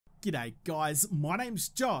G'day guys, my name's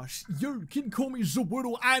Josh, you can call me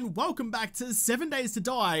Zwoodle, and welcome back to 7 Days to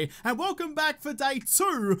Die, and welcome back for day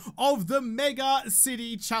 2 of the Mega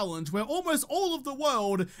City Challenge, where almost all of the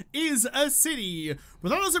world is a city. But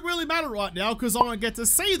that doesn't really matter right now, because I don't get to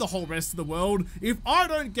see the whole rest of the world if I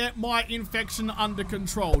don't get my infection under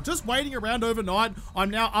control. Just waiting around overnight,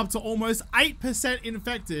 I'm now up to almost 8%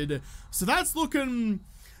 infected, so that's looking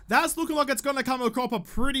like it's going to come a cropper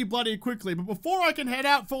pretty bloody quickly. But before I can head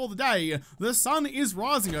out for the day, the sun is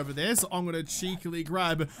rising over there, so I'm going to cheekily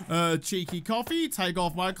grab a cheeky coffee, take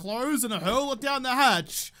off my clothes, and hurl it down the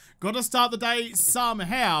hatch. Got to start the day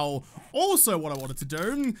somehow. Also, what I wanted to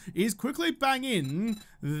do is quickly bang in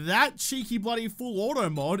that cheeky bloody full auto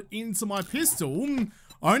mod into my pistol.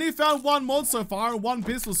 I only found one mod so far and one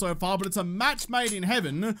pistol so far, but it's a match made in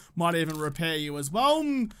heaven. Might even repair you as well.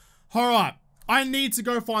 Alright. I need to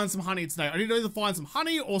go find some honey today. I need to either find some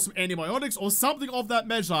honey or some antibiotics or something of that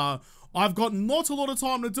measure. I've got not a lot of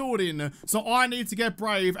time to do it in, so I need to get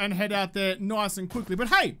brave and head out there nice and quickly. But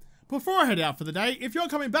hey, before I head out for the day, if you're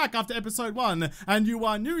coming back after episode 1 and you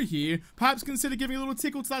are new here, perhaps consider giving a little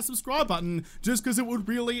tickle to that subscribe button, just because it would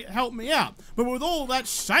really help me out. But with all that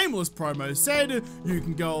shameless promo said, you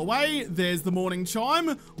can go away. There's the morning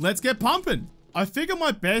chime. Let's get pumping. I figure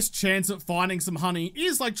my best chance at finding some honey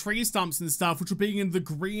is like tree stumps and stuff, which will be in the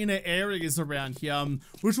greener areas around here,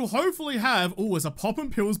 which will hopefully have, oh, there's a pop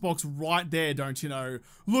and pills box right there, don't you know?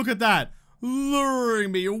 Look at that,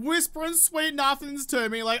 luring me, whispering sweet nothings to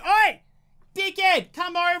me like, oi, dickhead,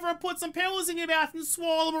 come over and put some pills in your mouth and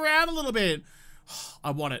swirl them around a little bit.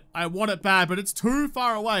 I want it bad, but it's too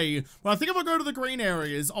far away. But I think if I go to the green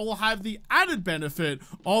areas, I'll have the added benefit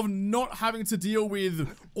of not having to deal with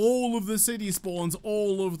all of the city spawns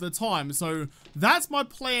all of the time. So that's my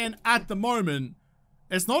plan at the moment.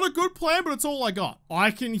 It's not a good plan, but it's all I got.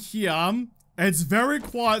 I can hear, it's very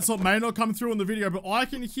quiet, so it may not come through in the video, but I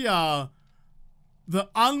can hear the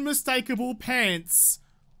unmistakable pants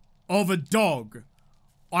of a dog.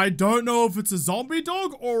 I don't know if it's a zombie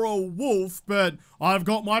dog or a wolf, but I've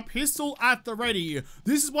got my pistol at the ready.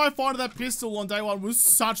 This is why finding that pistol on day 1 was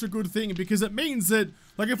such a good thing, because it means that,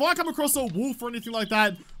 like, if I come across a wolf or anything like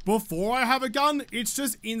that before I have a gun, it's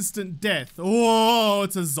just instant death. Oh,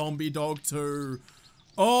 it's a zombie dog too.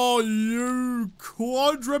 Oh, you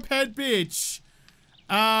quadruped bitch.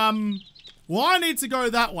 Well, I need to go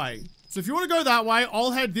that way. So if you want to go that way,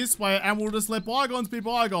 I'll head this way and we'll just let bygones be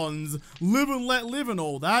bygones. Live and let live and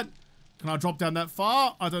all that. Can I drop down that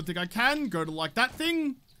far? I don't think I can. Go to like that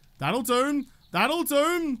thing. That'll do. That'll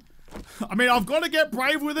do. I mean, I've got to get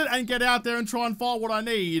brave with it and get out there and try and find what I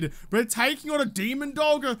need. But taking on a demon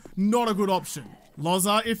dog, not a good option.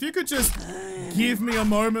 Loza, if you could just give me a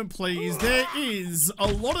moment, please. There is a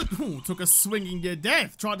lot of... took a swinging to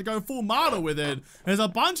death. Tried to go full martyr with it. There's a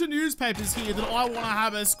bunch of newspapers here that I want to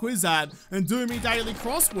have a squiz at and do me daily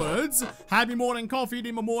crosswords. Have me morning coffee,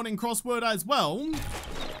 do my morning crossword as well.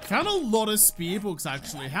 Found a lot of spear books,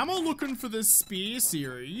 actually. How am I looking for this spear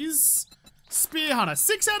series? Spear Hunter.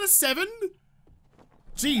 6 out of 7?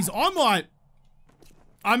 Jeez, I might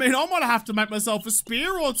have to make myself a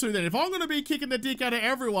spear or two then. If I'm going to be kicking the dick out of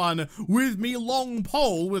everyone with me long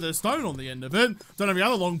pole with a stone on the end of it, don't have any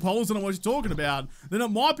other long poles, don't know what you're talking about, then it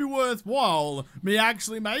might be worthwhile me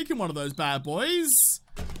actually making one of those bad boys.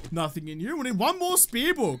 Nothing in you. We need one more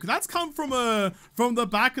spear book. That's come from the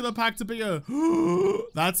back of the pack to be a...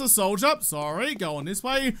 That's a soldier. Sorry, going this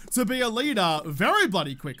way. To be a leader very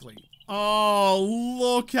bloody quickly. Oh,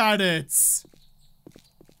 look at it.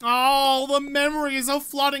 Oh, the memories are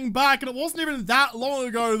flooding back, and it wasn't even that long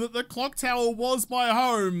ago that the clock tower was my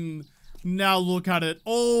home. Now look at it,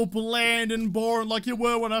 all bland and boring like you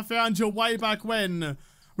were when I found you way back when. I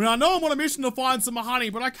mean, I know I'm on a mission to find some honey,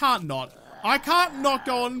 but I can't not. I can't not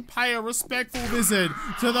go and pay a respectful visit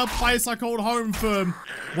to the place I called home for,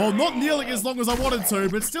 well, not nearly as long as I wanted to,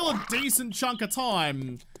 but still a decent chunk of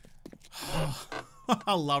time.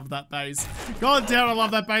 I love that base. God damn, I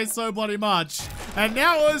love that base so bloody much. And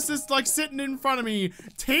now it's just like sitting in front of me,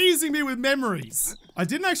 teasing me with memories. I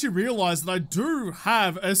didn't actually realize that I do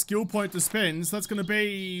have a skill point to spend, so that's going to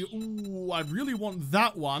be... Ooh, I really want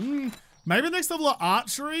that one. Maybe next level of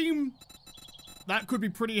archery? That could be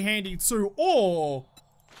pretty handy too. Or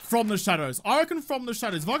from the shadows. I reckon from the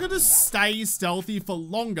shadows. If I could just stay stealthy for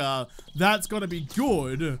longer, that's going to be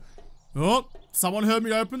good. Oh. Someone heard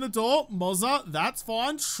me open the door. Mozza, that's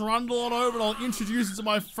fine. Trundle on over and I'll introduce you to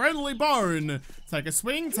my friendly bone. Take a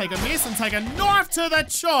swing, take a miss, and take a knife to the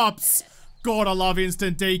chops. God, I love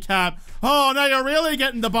instant decap. Oh, now you're really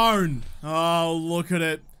getting the bone. Oh, look at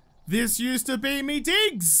it. This used to be me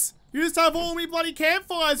digs. You used to have all me bloody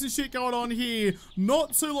campfires and shit going on here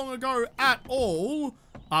not too long ago at all.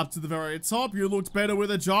 Up to the very top, you looked better with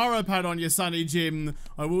a gyro pad on your Sunny Jim.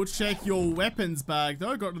 I will check your weapons bag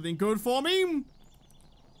though. Got anything good for me?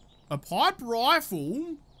 A pipe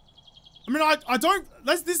rifle? I mean, I don't,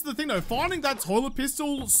 this is the thing though, finding that toilet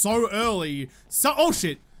pistol so early, oh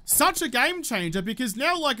shit. Such a game changer because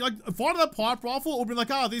now like finding that pipe rifle will be like,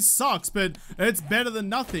 oh, this sucks, but it's better than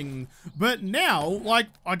nothing. But now, like,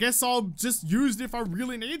 I guess I'll just use it if I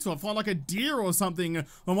really need to. I find like a deer or something,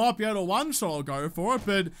 I might be able to one-shot, I'll go for it,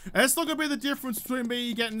 but it's not gonna be the difference between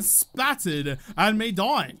me getting splattered and me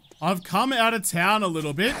dying. I've come out of town a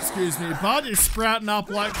little bit, excuse me, bud. It's sprouting up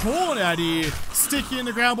like corn out here. Stick you in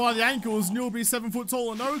the ground by the ankles and you'll be 7 foot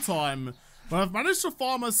tall in no time. But I've managed to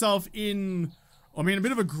find myself in, I mean, a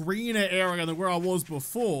bit of a greener area than where I was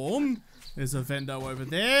before. There's a vendo over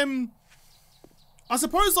there. I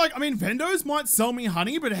suppose, like, I mean, vendos might sell me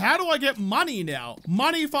honey, but how do I get money now?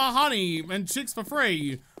 Money for honey and chicks for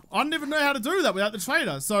free. I don't even know how to do that without the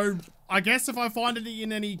trader. So I guess if I find it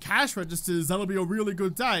in any cash registers, that'll be a really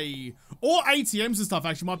good day. Or ATMs and stuff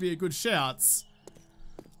actually might be a good shout.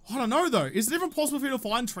 I don't know though. Is it even possible for you to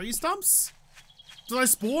find tree stumps? Do they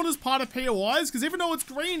spawn as part of POIs? Because even though it's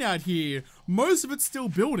green out here, most of it's still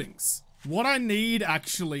buildings. What I need,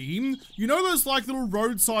 actually, you know those, like, little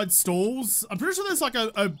roadside stalls? I'm pretty sure there's, like,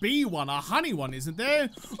 a bee one, a honey one, isn't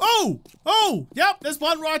there? Oh, yep, there's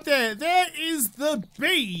one right there. There is the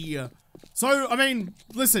bee. So, I mean,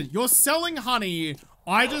 listen, you're selling honey.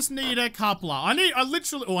 I just need a couple. I need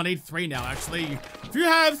 3 now, actually. If you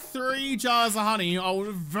have 3 jars of honey, I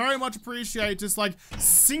would very much appreciate just, like,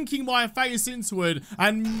 sinking my face into it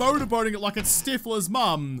and motorboating it like it's Stifler's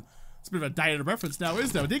mum. It's a bit of a dated reference now,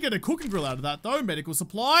 isn't it? I did get a cooking grill out of that, though. Medical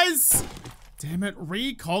supplies. Damn it,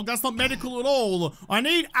 recog. That's not medical at all. I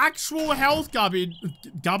need actual health garbage.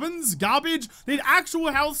 Garbage? Need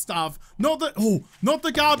actual health stuff. Not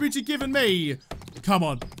the garbage you're giving me. Come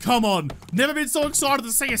on, come on. Never been so excited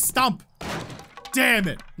to see a stump. Damn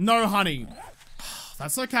it. No honey.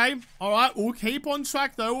 That's okay. All right, we'll keep on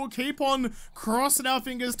track, though. We'll keep on crossing our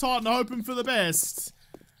fingers tight and hoping for the best.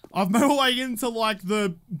 I've made my way into, like, I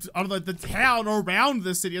don't know, the town around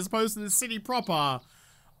the city as opposed to the city proper.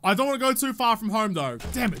 I don't want to go too far from home, though.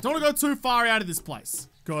 Damn it, don't want to go too far out of this place.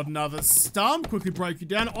 Got another stump. Quickly break you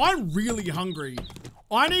down. I'm really hungry.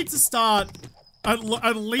 I need to start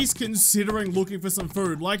at least considering looking for some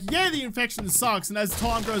food. Like, yeah, the infection sucks, and as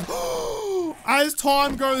time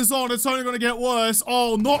goes on, it's only gonna get worse.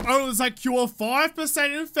 Oh, not only does that cure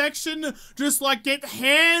 5% infection, just like get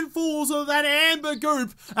handfuls of that amber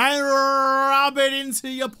goop and rub it into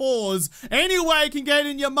your pores. Any way it can get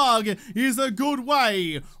in your mug is a good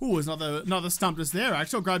way. Oh, there's another stump just there.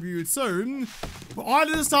 Actually, I'll grab you soon. But I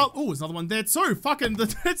didn't start. Oh, there's another one there too. Fucking,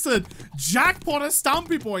 it's a jackpot of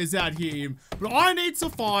stumpy boys out here. But I need to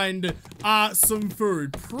find some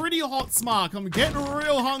food. Pretty hot smart. I'm getting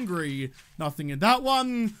real hungry. Nothing in that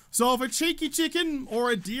one. So if a cheeky chicken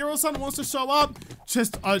or a deer or something wants to show up,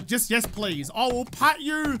 just yes, please. I will pat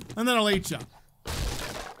you and then I'll eat you.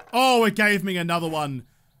 Oh, it gave me another one.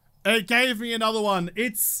 It gave me another one.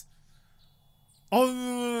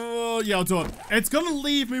 Oh, yeah, I'll do it. It's gonna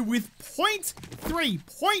leave me with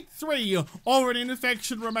 0.3 of an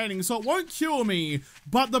infection remaining, so it won't cure me.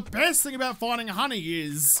 But the best thing about finding honey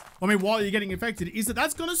is, I mean, while you're getting infected, is that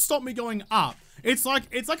that's gonna stop me going up. It's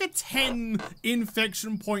like a 10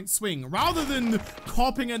 infection point swing. Rather than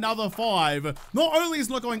copping another 5, not only is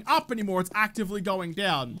it not going up anymore, it's actively going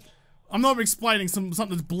down. I'm not explaining something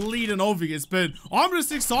that's bleeding obvious, but I'm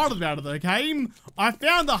just excited about it, okay? I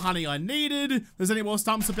found the honey I needed. If there's any more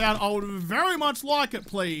stumps about, I would very much like it,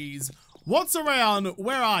 please. What's around?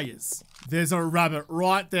 Where are yous? There's a rabbit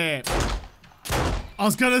right there. I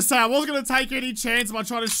was gonna say, I wasn't gonna take any chance if I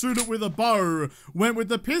tried to shoot it with a bow. Went with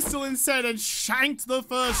the pistol instead and shanked the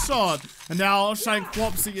first shot. And now I'll shank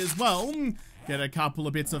Flopsy as well. Get a couple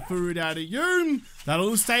of bits of food out of you.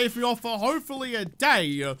 That'll stay me off for hopefully a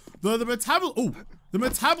day. Though the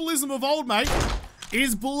metabolism of old mate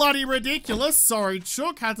is bloody ridiculous. Sorry,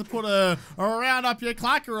 Chook. Had to put a round up your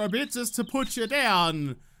clacker a bit just to put you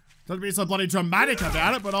down. Don't be so bloody dramatic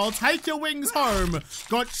about it, but I'll take your wings home.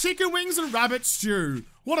 Got chicken wings and rabbit stew.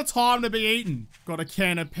 What a time to be eating. Got a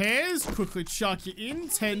can of pears. Quickly chuck you in.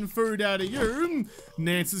 10 food out of you.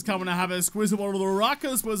 Nancy's coming to have a squiz of what all the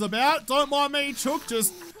ruckus was about. Don't mind me, Chook.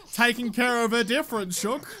 Just taking care of a different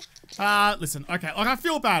Chook. Listen, okay, like I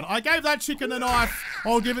feel bad. I gave that chicken a knife.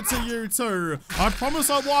 I'll give it to you too. I promise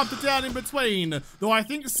I wiped it down in between. Though I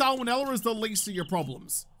think salmonella is the least of your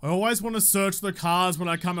problems. I always want to search the cars when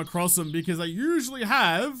I come across them because they usually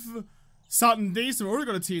have Something decent. We've already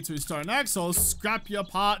got a tier 2 stone axe, so I'll scrap you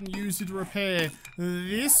apart and use you to repair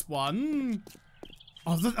this one.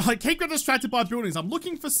 Oh, I keep getting distracted by buildings. I'm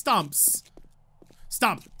looking for stumps.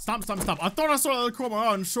 Stump. I thought I saw the corner of my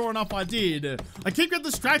own. Sure enough, I did. I keep getting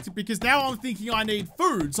distracted because now I'm thinking I need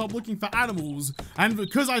food, so I'm looking for animals. And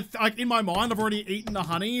because in my mind, I've already eaten the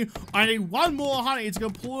honey, I need one more honey to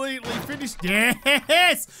completely finish.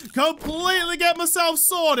 Yes! Completely get myself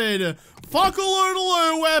sorted.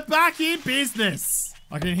 Fuck-a-loo-loo, we're back in business.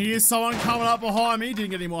 I can hear someone coming up behind me.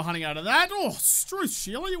 Didn't get any more honey out of that. Oh, Struce,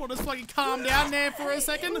 Sheila, you want to fucking calm down there for a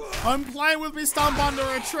second? I'm playing with me stump under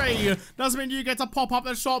a tree. Doesn't mean you get to pop up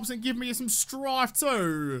the shops and give me some strife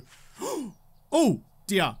too. Oh,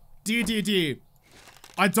 dear. Dear.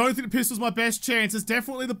 I don't think the pistol's my best chance. It's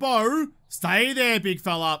definitely the bow. Stay there, big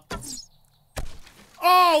fella.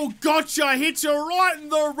 Oh, gotcha! Hit you right in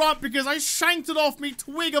the rump because I shanked it off me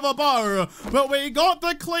twig of a bow. But we got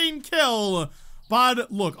the clean kill.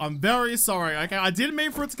 But look, I'm very sorry, okay? I didn't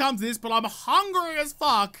mean for it to come to this, but I'm hungry as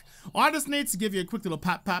fuck. I just need to give you a quick little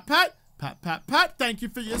pat. Pat. Thank you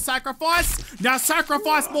for your sacrifice. Now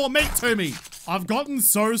sacrifice more meat to me. I've gotten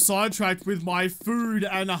so sidetracked with my food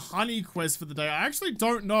and honey quest for the day. I actually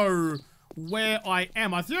don't know where I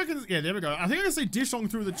am. I think I can, yeah, there we go. I think I can see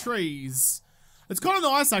Dishong through the trees. It's kind of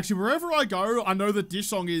nice, actually. Wherever I go, I know that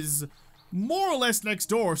Dishong is more or less next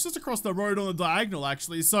door. It's just across the road on the diagonal,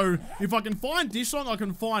 actually. So if I can find Dishong, I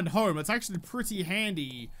can find home. It's actually pretty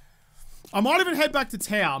handy. I might even head back to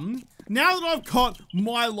town. Now that I've got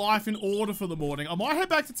my life in order for the morning, I might head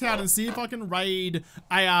back to town and see if I can raid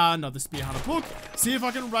another Spear Hunter book. See if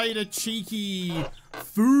I can raid a cheeky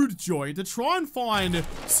food joint to try and find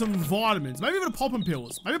some vitamins. Maybe even a poppin'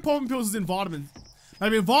 pills. Maybe poppin' pills is in vitamins.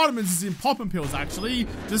 Maybe vitamins is in poppin' pills, actually.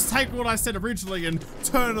 Just take what I said originally and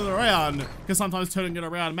turn it around, because sometimes turning it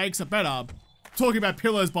around makes it better. Talking about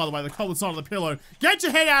pillows, by the way, the cold side of the pillow. Get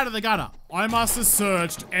your head out of the gutter. I must have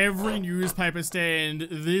searched every newspaper stand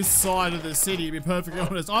this side of the city, to be perfectly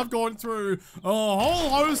honest. I've gone through a whole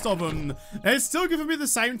host of them. It's still giving me the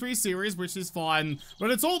same 3 series, which is fine, but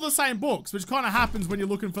it's all the same books, which kind of happens when you're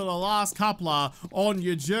looking for the last coupler on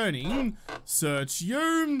your journey. Search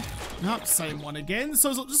you. Nope, same one again.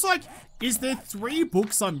 So it's just like, is there 3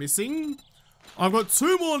 books I'm missing? I've got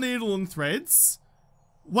 2 more needle and threads.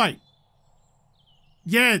 Wait.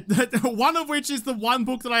 Yeah, one of which is the one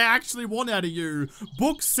book that I actually want out of you.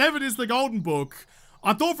 Book 7 is the golden book.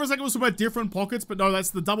 I thought for a second it was about different pockets, but no, that's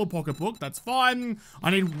the double pocket book. That's fine. I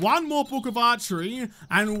need 1 more book of archery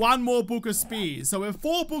and 1 more book of spears. So we're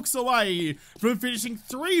 4 books away from finishing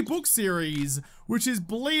 3 book series, which is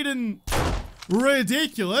bleeding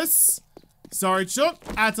ridiculous. Sorry, Chuck,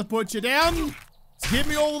 had to put you down. Give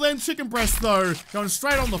me all them chicken breasts though, going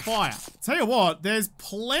straight on the fire. Tell you what, there's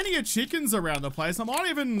plenty of chickens around the place. I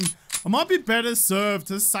might be better served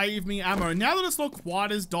to save me ammo. Now that it's not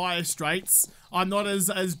quite as dire straits, I'm not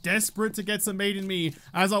as desperate to get some meat in me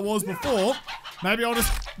as I was before. Maybe I'll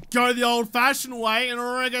just go the old-fashioned way and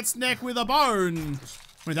rig its neck with a bone.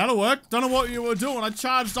 I mean, that'll work. Don't know what you were doing. I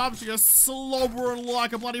charged up to you slobbering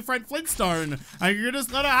like a bloody Fred Flintstone. And you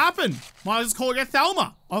just let it happen. Might as well call you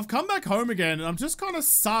Thelma. I've come back home again and I'm just kind of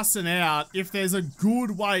sussing out if there's a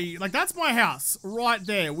good way. Like, that's my house right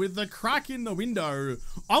there with the crack in the window.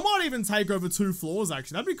 I might even take over 2 floors,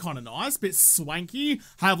 actually. That'd be kind of nice. Bit swanky.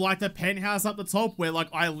 Have, like, the penthouse up the top where, like,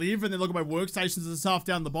 I live and then look at my workstations and stuff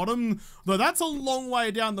down the bottom. Though that's a long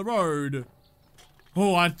way down the road.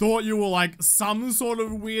 Oh, I thought you were like some sort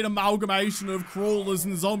of weird amalgamation of crawlers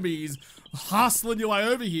and zombies hustling your way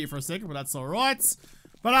over here for a second, but that's all right.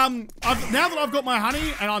 But now that I've got my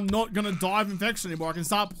honey and I'm not gonna die of infection anymore, I can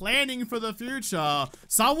start planning for the future.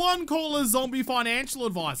 Someone call a zombie financial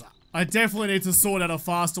advisor. I definitely need to sort out a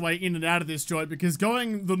faster way in and out of this joint because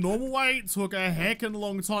going the normal way took a heckin'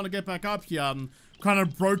 long time to get back up here. Kind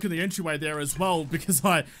of broken the entryway there as well because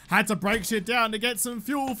I had to break shit down to get some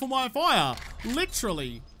fuel for my fire.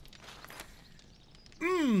 Literally.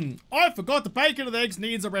 I forgot the bacon and eggs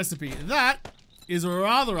needs a recipe. That is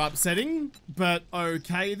rather upsetting, but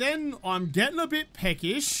okay then. I'm getting a bit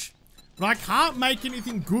peckish, but I can't make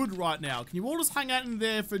anything good right now. Can you all just hang out in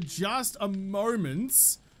there for just a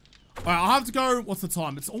moment? Alright, I'll have to go. What's the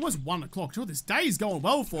time? It's almost 1 o'clock. Sure, this day is going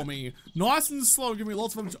well for me. Nice and slow, giving me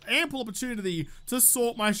lots of ample opportunity to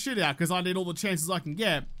sort my shit out because I need all the chances I can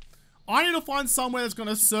get. I need to find somewhere that's going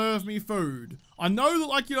to serve me food. I know that,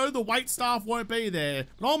 like, you know, the wait staff won't be there,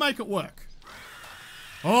 but I'll make it work.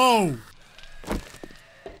 Oh.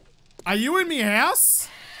 Are you in me house?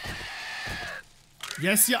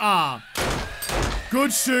 Yes, you are.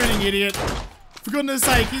 Good shooting, idiot. For goodness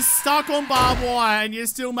sake, he's stuck on barbed wire and you're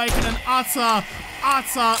still making an utter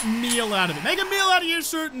utter meal out of it. Make a meal out of your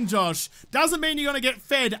shooting, Josh. Doesn't mean you're going to get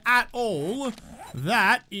fed at all.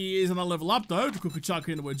 That is another level up, though, to quickly chuck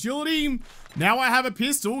into agility. Now I have a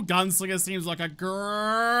pistol. Gunslinger seems like a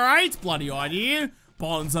great bloody idea.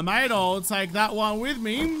 Bonds are made. I'll take that one with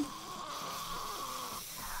me.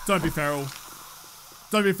 Don't be feral.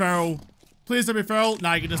 Don't be feral. Please don't be feral.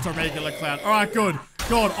 No, you're just a regular clown. Alright, good.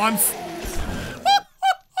 God, I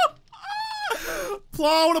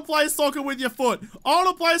want to play soccer with your foot. I want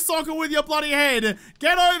to play soccer with your bloody head.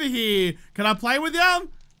 Get over here. Can I play with you?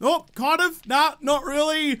 Oh, kind of. Nah, not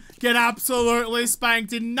really. Get absolutely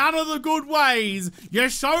spanked in none of the good ways. You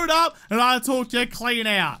showed up and I took you clean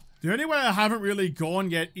out. The only way I haven't really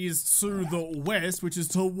gone yet is to the west, which is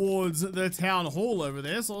towards the town hall over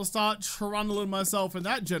there. So I'll start trundling myself in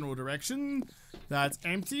that general direction. That's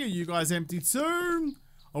empty. Are you guys empty too?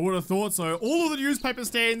 I would have thought so. All of the newspaper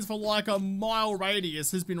stands for like a mile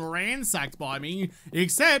radius has been ransacked by me,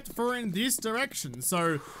 except for in this direction.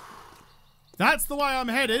 So that's the way I'm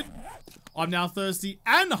headed. I'm now thirsty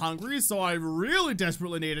and hungry, so I really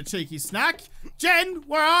desperately need a cheeky snack. Jen,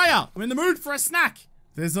 where are you? I'm in the mood for a snack.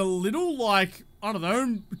 There's a little, like, I don't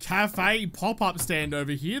know, cafe pop-up stand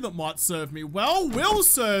over here that might serve me well. Will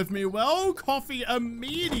serve me well. Coffee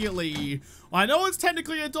immediately. I know it's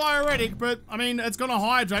technically a diuretic, but, I mean, it's gonna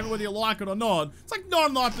hydrate whether you like it or not. It's like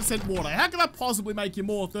 99% water. How can that possibly make you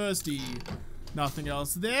more thirsty? Nothing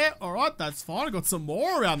else there. Alright, that's fine. I got some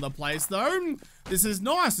more around the place, though. This is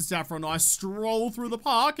nice. It's out for a nice stroll through the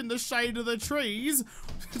park in the shade of the trees,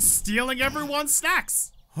 stealing everyone's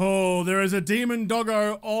snacks. Oh, there is a demon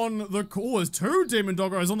doggo on the court. There's two demon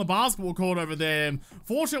doggos on the basketball court over there.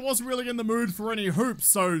 Fortunately, I wasn't really in the mood for any hoops,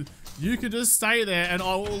 so you can just stay there and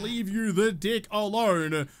I will leave you the dick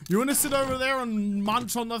alone. You want to sit over there and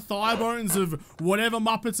munch on the thigh bones of whatever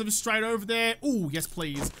Muppets have strayed over there? Oh, yes,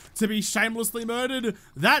 please. To be shamelessly murdered?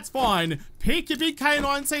 That's fine. Pick your big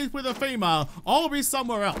canine teeth with a femur. I'll be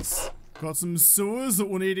somewhere else. Got some sewers that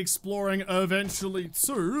will need exploring eventually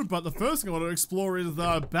too, but the first thing I want to explore is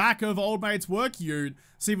the back of old mate's work ute.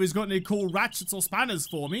 See if he's got any cool ratchets or spanners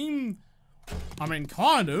for me. I mean,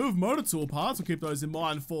 kind of. Motor tool parts, I'll keep those in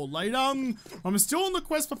mind for later. I'm still on the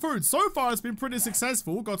quest for food. So far, it's been pretty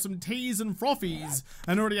successful. Got some teas and frothies,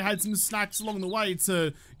 and already had some snacks along the way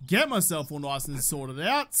to get myself all nice and sorted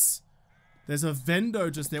out. There's a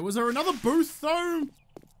vendo just there. Was there another booth, though?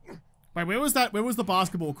 Wait, where was that? Where was the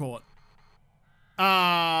basketball court?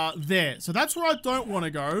 There. So that's where I don't want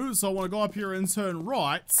to go. So I want to go up here and turn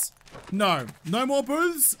right. No. No more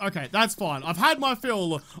booths? Okay, that's fine. I've had my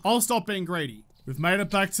fill. I'll stop being greedy. We've made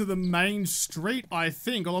it back to the main street, I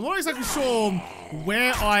think. Well, I'm not exactly sure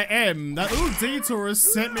where I am. That little detour has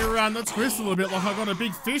sent me around the twist a little bit like I got a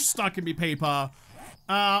big fish stuck in me peeper.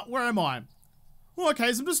 Where am I? Well,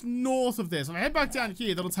 okay, so I'm just north of this. If I head back down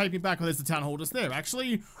here, that'll take me back. Oh, there's the town hall just there.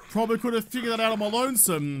 Actually, probably could have figured that out on my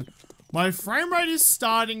lonesome. My frame rate is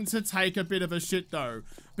starting to take a bit of a shit though.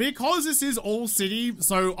 Because this is all city,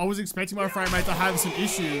 so I was expecting my frame rate to have some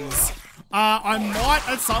issues. I might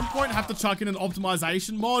at some point have to chuck in an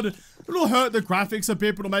optimization mod. It'll hurt the graphics a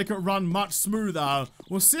bit, but it'll make it run much smoother.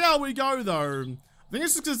 We'll see how we go though. I think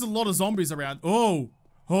it's just because there's a lot of zombies around. Oh,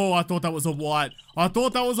 I thought that was a white. I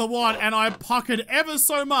thought that was a white and I puckered ever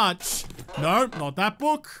so much. No, not that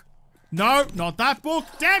book. No, not that book.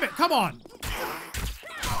 Damn it, come on.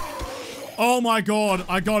 Oh my god,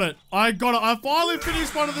 I got it. I finally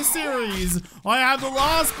finished one of the series. I have the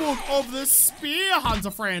last book of the Spear Hunter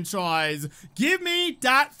franchise. Give me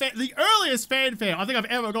that, the earliest fanfare I think I've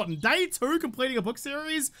ever gotten. Day 2 completing a book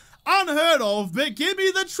series? Unheard of, but give me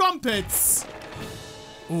the trumpets.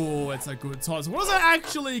 Oh, it's a good time. So what does that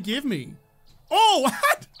actually give me? Oh,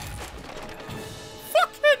 what?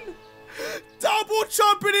 Fucking double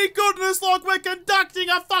trumpeting goodness like we're conducting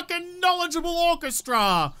a fucking knowledgeable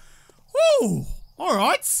orchestra. Woo!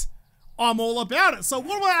 Alright. I'm all about it. So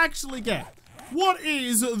what do I actually get? What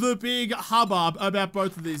is the big hubbub about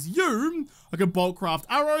both of these? I can bulk craft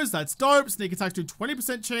arrows. That's dope. Sneak attack to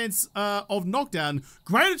 20% chance of knockdown.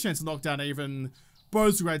 Greater chance of knockdown even.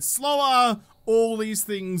 Bows to grade slower. All these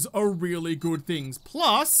things are really good things.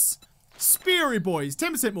 Plus, speary boys.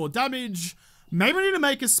 10% more damage. Maybe I need to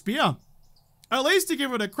make a spear. At least to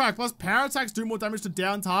give it a crack. Plus, power attacks do more damage to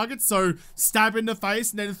down targets, so stab in the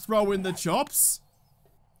face and then throw in the chops.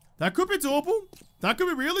 That could be doable. That could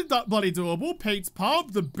be really bloody doable. Pete's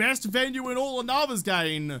Pub, the best venue in all of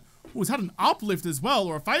Navezgane. Oh, it's had an uplift as well,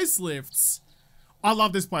 or a facelift. I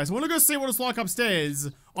love this place. I want to go see what it's like upstairs.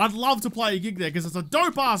 I'd love to play a gig there, because it's a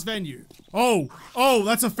dope-ass venue. Oh,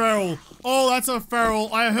 that's a feral. Oh, that's a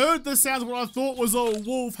feral. I heard the sounds of what I thought was a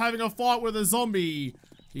wolf having a fight with a zombie.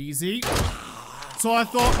 Easy. So I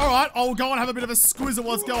thought, all right, I'll go and have a bit of a squiz at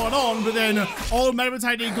what's going on. But then old mate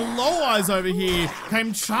potato glow eyes over here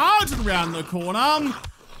came charging around the corner.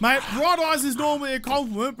 Mate, bright eyes is normally a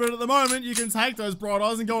compliment, but at the moment you can take those bright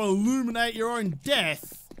eyes and go and illuminate your own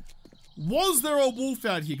death. Was there a wolf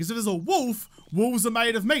out here? Because if there's a wolf, wolves are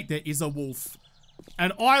made of meat. There is a wolf.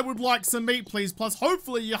 And I would like some meat, please. Plus,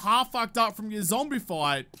 hopefully you're half fucked up from your zombie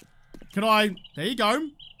fight. Can I? There you go.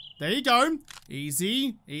 There you go.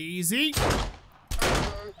 Easy. Easy.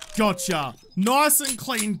 Gotcha. Nice and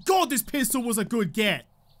clean. God, this pistol was a good get.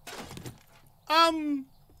 I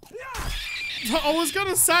was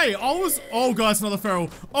gonna say, oh guys, another feral.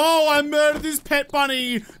 Oh, I murdered this pet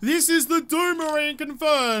bunny. This is the Doom Marine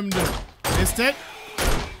confirmed. Missed it.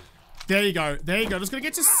 There you go. There you go. Just gonna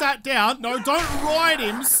get you sat down. No, don't ride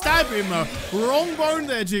him. Stab him. Wrong bone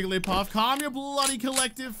there, Jigglypuff. Calm your bloody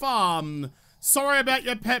collective farm. Sorry about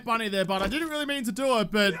your pet bunny there, bud. I didn't really mean to do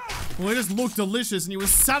it, but well, he just looked delicious and he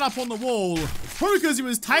was sat up on the wall. Probably because he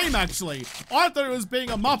was tame, actually. I thought it was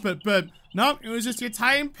being a Muppet, but no, it was just your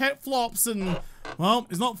tame pet flops and, well,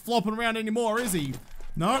 he's not flopping around anymore, is he?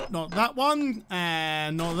 No, not that one,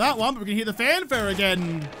 and not that one, but we can hear the fanfare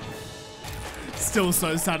again. Still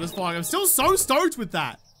so satisfying. I'm still so stoked with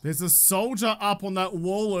that. There's a soldier up on that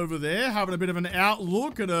wall over there, having a bit of an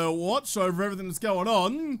outlook and a watch over everything that's going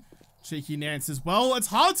on. Cheeky Nance as well. It's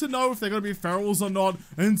hard to know if they're going to be ferals or not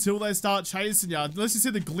until they start chasing you. Unless you see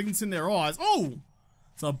the glints in their eyes. Oh!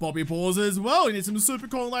 So Bobby Paws as well. You need some super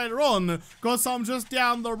corn later on. Got some just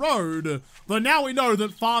down the road. But now we know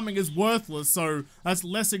that farming is worthless, so that's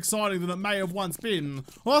less exciting than it may have once been.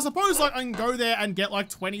 Well, I suppose like I can go there and get like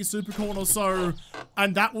 20 super corn or so,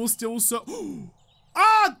 and that will still serve.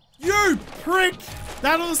 Ah! You prick!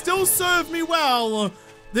 That'll still serve me well.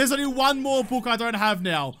 There's only one more book I don't have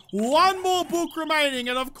now. One more book remaining,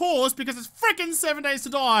 and of course, because it's frickin' 7 Days to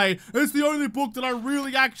Die, it's the only book that I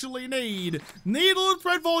really actually need. Needle and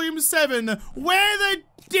Thread Volume 7, where the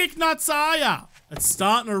dick nuts are ya? It's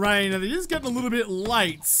starting to rain, and it is getting a little bit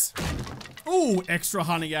late. Ooh, extra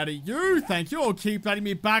honey out of you. Thank you. I'll keep that in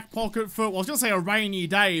my back pocket for, well, I was gonna say a rainy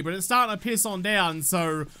day, but it's starting to piss on down,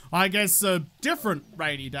 so I guess a different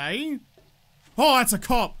rainy day. Oh, that's a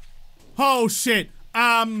cop. Oh, shit.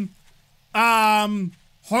 Home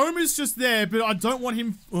is just there, but I don't want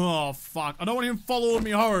him, oh, fuck. I don't want him following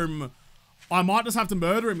me home. I might just have to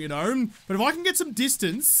murder him, you know? But if I can get some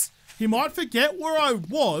distance, he might forget where I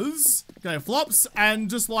was. Okay, flops, and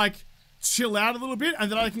just, like, chill out a little bit, and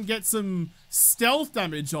then I can get some stealth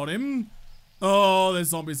damage on him. Oh, there's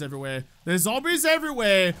zombies everywhere. There's zombies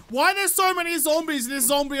everywhere. Why are there so many zombies in this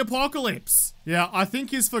zombie apocalypse? Yeah, I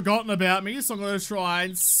think he's forgotten about me, so I'm going to try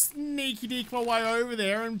and sneaky deek my way over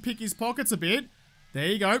there and pick his pockets a bit. There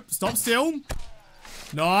you go. Stop still.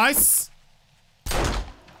 Nice.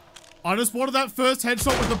 I just wanted that first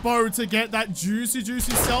headshot with the bow to get that juicy,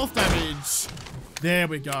 juicy stealth damage. There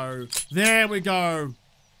we go. There we go.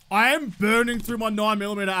 I am burning through my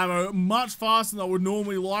 9mm ammo much faster than I would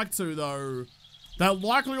normally like to, though. That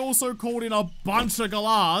likely also called in a bunch of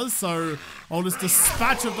galahs, so I'll just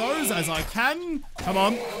dispatch of those as I can. Come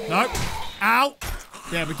on. Nope. Ow.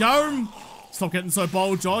 There we go. Stop getting so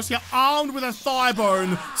bold, Josh. You're armed with a thigh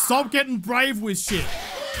bone. Stop getting brave with shit.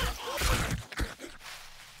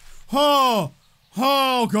 Oh.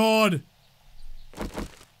 Oh, God.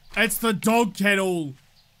 It's the dog kennel.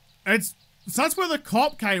 So that's where the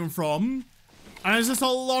cop came from. And there's just a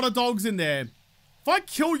lot of dogs in there. If I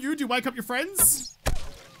kill you, do you wake up your friends?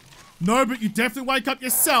 No, but you definitely wake up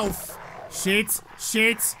yourself. Shit.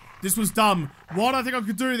 Shit. This was dumb. Why do I think I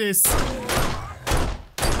could do this?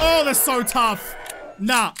 Oh, they're so tough.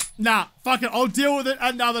 Nah. Fuck it. I'll deal with it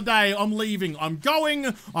another day. I'm leaving. I'm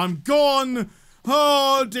going. I'm gone.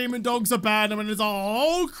 Oh, demon dogs are bad. I mean, there's a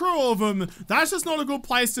whole crew of them. That's just not a good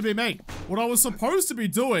place to be me. What I was supposed to be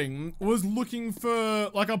doing was looking for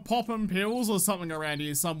like a pop and pills or something around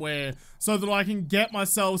here somewhere so that I can get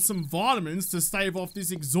myself some vitamins to stave off this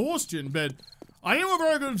exhaustion. But I didn't do a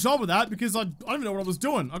very good job of that because I don't even know what I was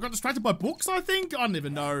doing. I got distracted by books, I think. I don't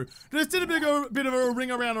even know. Just did a bit of a ring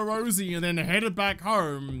around a rosy and then headed back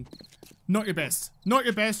home. Not your best. Not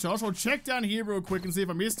your best, Josh. I'll check down here real quick and see if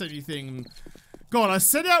I missed anything. God, I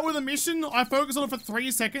set out with a mission, I focused on it for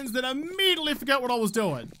 3 seconds, then immediately forgot what I was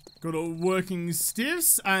doing. Got a working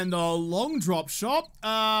stiffs and a long drop shop.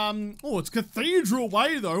 Oh, it's Cathedral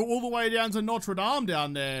Way though, all the way down to Notre Dame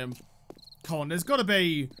down there. Come on, there's gotta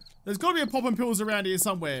be a pop and pills around here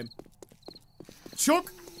somewhere.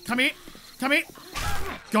 Chook, come here, come here.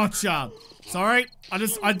 Gotcha. Sorry,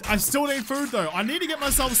 I still need food though. I need to get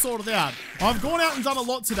myself sorted out. I've gone out and done a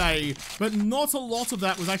lot today, but not a lot of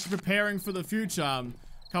that was actually preparing for the future.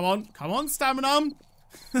 Come on, stamina.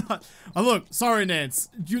 Oh, look, sorry, Nance.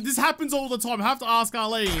 This happens all the time. I have to ask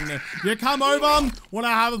Arlene. You come over, want to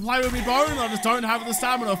have a play with me bone, I just don't have the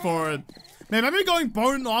stamina for it. Man, maybe going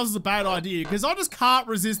bone knives is a bad idea, because I just can't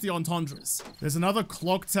resist the entendres. There's another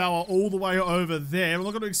clock tower all the way over there. I'm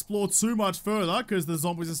not going to explore too much further, because the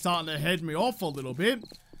zombies are starting to head me off a little bit.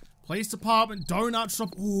 Police department, donut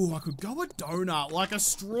shop. Ooh, I could go a donut, like a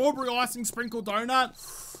strawberry icing sprinkle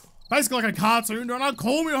donut. Basically like a cartoon donut.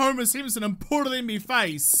 Call me Homer Simpson and put it in me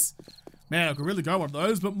face. Man, I could really go one of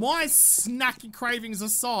those, but my snacky cravings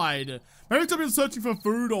aside, maybe I've been searching for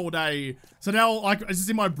food all day. So now, like, it's just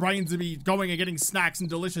in my brain to be going and getting snacks and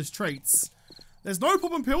delicious treats. There's no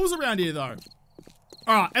popping pills around here, though.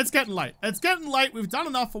 Alright, it's getting late. It's getting late. We've done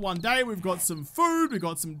enough for one day. We've got some food. We've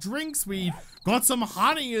got some drinks. We got some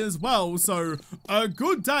honey as well. So, a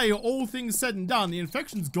good day, all things said and done. The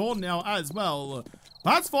infection's gone now as well.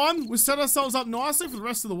 That's fine. We set ourselves up nicely for the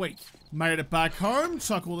rest of the week. Made it back home.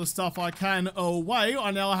 Chuck all the stuff I can away. I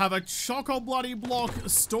now have a choco-bloody block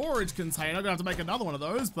storage container. I'm going to have to make another one of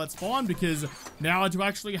those, but that's fine because now I do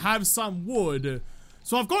actually have some wood.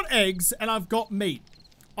 So I've got eggs and I've got meat.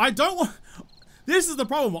 I don't want... This is the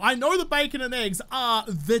problem. I know the bacon and eggs are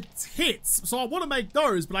the tits, so I want to make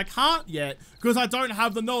those, but I can't yet because I don't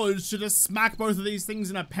have the knowledge to just smack both of these things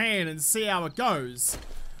in a pan and see how it goes.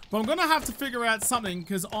 But I'm going to have to figure out something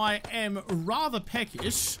because I am rather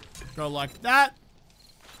peckish. Go like that.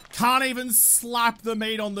 Can't even slap the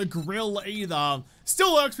meat on the grill either.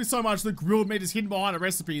 Still irks me so much the grilled meat is hidden behind a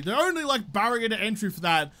recipe. The only like barrier to entry for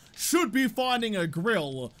that should be finding a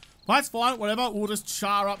grill. But that's fine, whatever. We'll just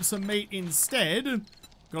char up some meat instead.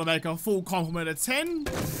 Gotta make a full complement of 10.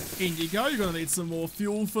 In you go. You're gonna need some more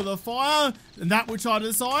fuel for the fire. And that which I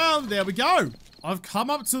desire. There we go. I've come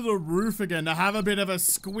up to the roof again to have a bit of a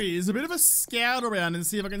squeeze, a bit of a scout around and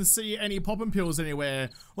see if I can see any poppin' pills anywhere.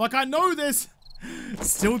 Like, I know there's...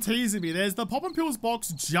 Still teasing me. There's the poppin' pills box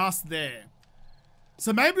just there.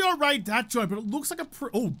 So maybe I'll raid that joint, but it looks like a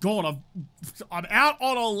oh god, I'm out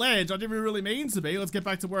on a ledge. I didn't really mean to be. Let's get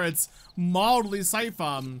back to where it's mildly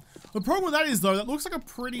safer. The problem with that is though, that looks like a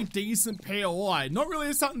pretty decent POI. Not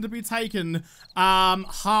really something to be taken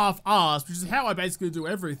half-assed, which is how I basically do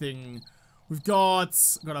everything. We've got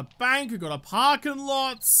a bank, we've got a parking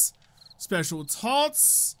lot, special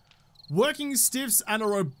tots, working stiffs and a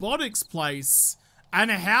robotics place, and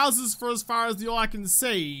houses for as far as the eye can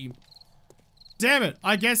see. Damn it,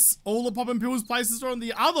 I guess all the poppin' pills places are on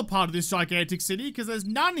the other part of this gigantic city because there's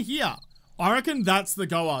none here. I reckon that's the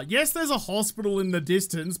goer. Yes, there's a hospital in the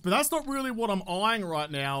distance, but that's not really what I'm eyeing right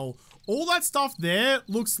now. All that stuff there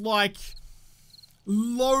looks like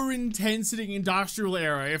low intensity industrial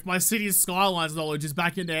area. If my city's skylines knowledge is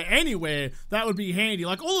back in there anywhere, that would be handy.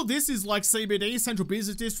 Like all of this is like CBD, Central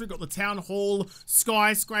Business District, got the town hall,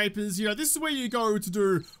 skyscrapers, you know, this is where you go to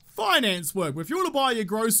do finance work. But if you want to buy your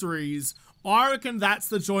groceries, I reckon that's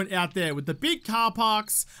the joint out there with the big car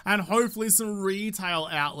parks and hopefully some retail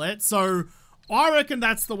outlets. So I reckon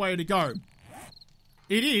that's the way to go.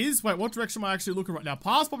 It is. Wait, what direction am I actually looking right now?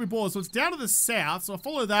 Past Bobby Boar's, so it's down to the south. So I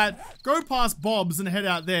follow that, go past Bob's and head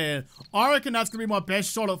out there. I reckon that's going to be my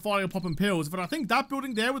best shot at finding a poppin' pills. But I think that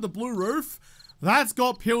building there with the blue roof, that's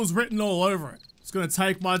got pills written all over it. It's going to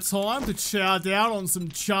take my time to chow down on some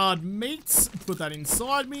charred meats. Put that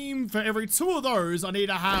inside me. For every 2 of those, I need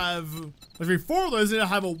to have... Every 4 of those, I need to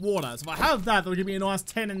have a water. So if I have that, that'll give me a nice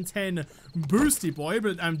 10 and 10 boosty boy.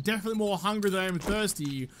 But I'm definitely more hungry than I am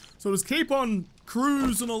thirsty. So just keep on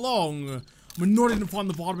cruising along. We're not even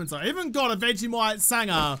finding the vitamins. I even got a Vegemite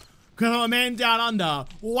Sanger. Because I'm a man down under,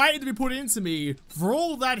 waiting to be put into me for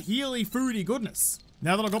all that healy, foody goodness.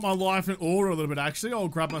 Now that I've got my life in order a little bit, actually, I'll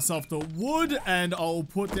grab myself the wood and I'll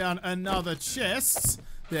put down another chest.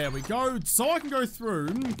 There we go. So I can go through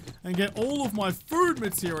and get all of my food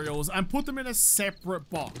materials and put them in a separate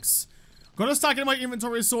box. Gotta start getting my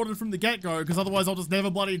inventory sorted from the get-go because otherwise I'll just never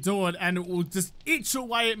bloody do it and it will just itch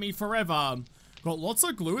away at me forever. Got lots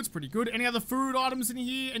of glue. It's pretty good. Any other food items in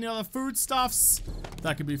here? Any other foodstuffs?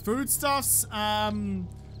 That could be foodstuffs.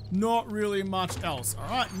 Not really much else.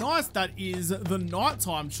 Alright, nice. That is the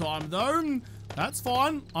nighttime chime, though. That's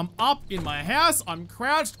fine. I'm up in my house. I'm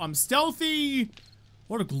crouched. I'm stealthy.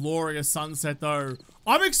 What a glorious sunset, though.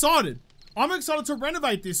 I'm excited. I'm excited to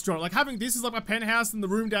renovate this joint. Like, having this as like my penthouse and the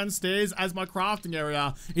room downstairs as my crafting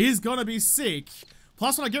area is gonna be sick.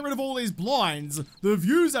 Plus, when I get rid of all these blinds, the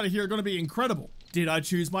views out of here are gonna be incredible. Did I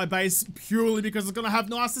choose my base purely because it's gonna have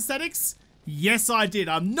nice aesthetics? Yes, I did.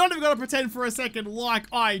 I'm not even going to pretend for a second like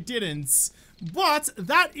I didn't. But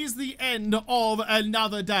that is the end of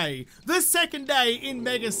another day. The second day in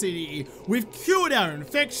Mega City. We've cured our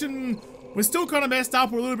infection. We're still kind of messed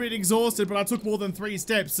up. We're a little bit exhausted, but I took more than 3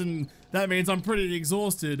 steps, and that means I'm pretty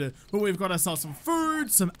exhausted. But we've got ourselves some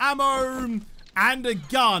food, some ammo, and a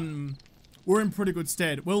gun. We're in pretty good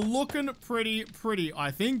stead. We're looking pretty,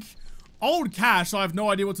 I think. Old cash, I have no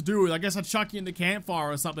idea what to do with. I guess I'd chuck it in the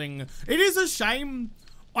campfire or something. It is a shame.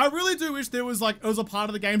 I really do wish there was, like, it was a part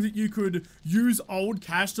of the game that you could use old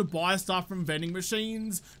cash to buy stuff from vending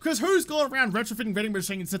machines. Because who's going around retrofitting vending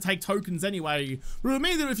machines to take tokens anyway? But it would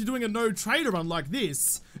mean that if you're doing a no trader run like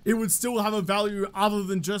this, it would still have a value other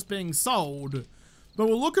than just being sold. But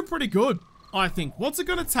we're looking pretty good, I think. What's it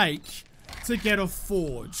going to take to get a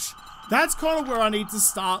forge? That's kind of where I need to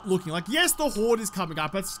start looking. Like, yes, the horde is coming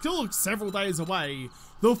up. It's still several days away.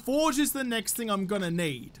 The forge is the next thing I'm going to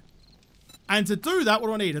need. And to do that, what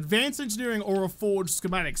do I need? Advanced engineering or a forge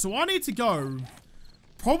schematic. So I need to go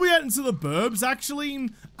probably out into the burbs, actually,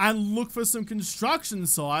 and look for some construction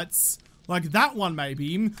sites. Like that one,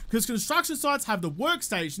 maybe. Because construction sites have the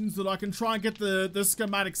workstations that I can try and get the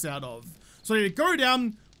schematics out of. So I need to go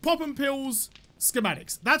down, popping pills,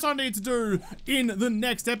 schematics. That's what I need to do in the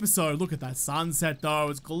next episode. Look at that sunset though,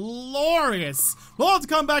 it's glorious. We'll have to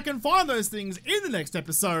come back and find those things in the next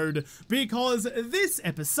episode because this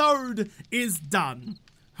episode is done.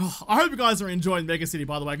 I hope you guys are enjoying Mega City,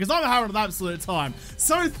 by the way, because I'm having an absolute time.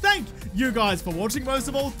 So thank you guys for watching. Most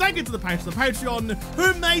of all, thank you to the patrons of the Patreon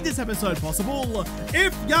who made this episode possible.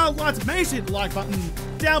 If you liked, make sure to hit the like button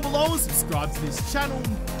down below, subscribe to this channel,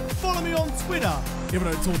 follow me on Twitter. If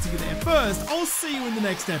I don't talk to you there first, I'll see you in the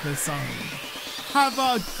next episode. Have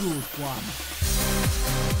a good one.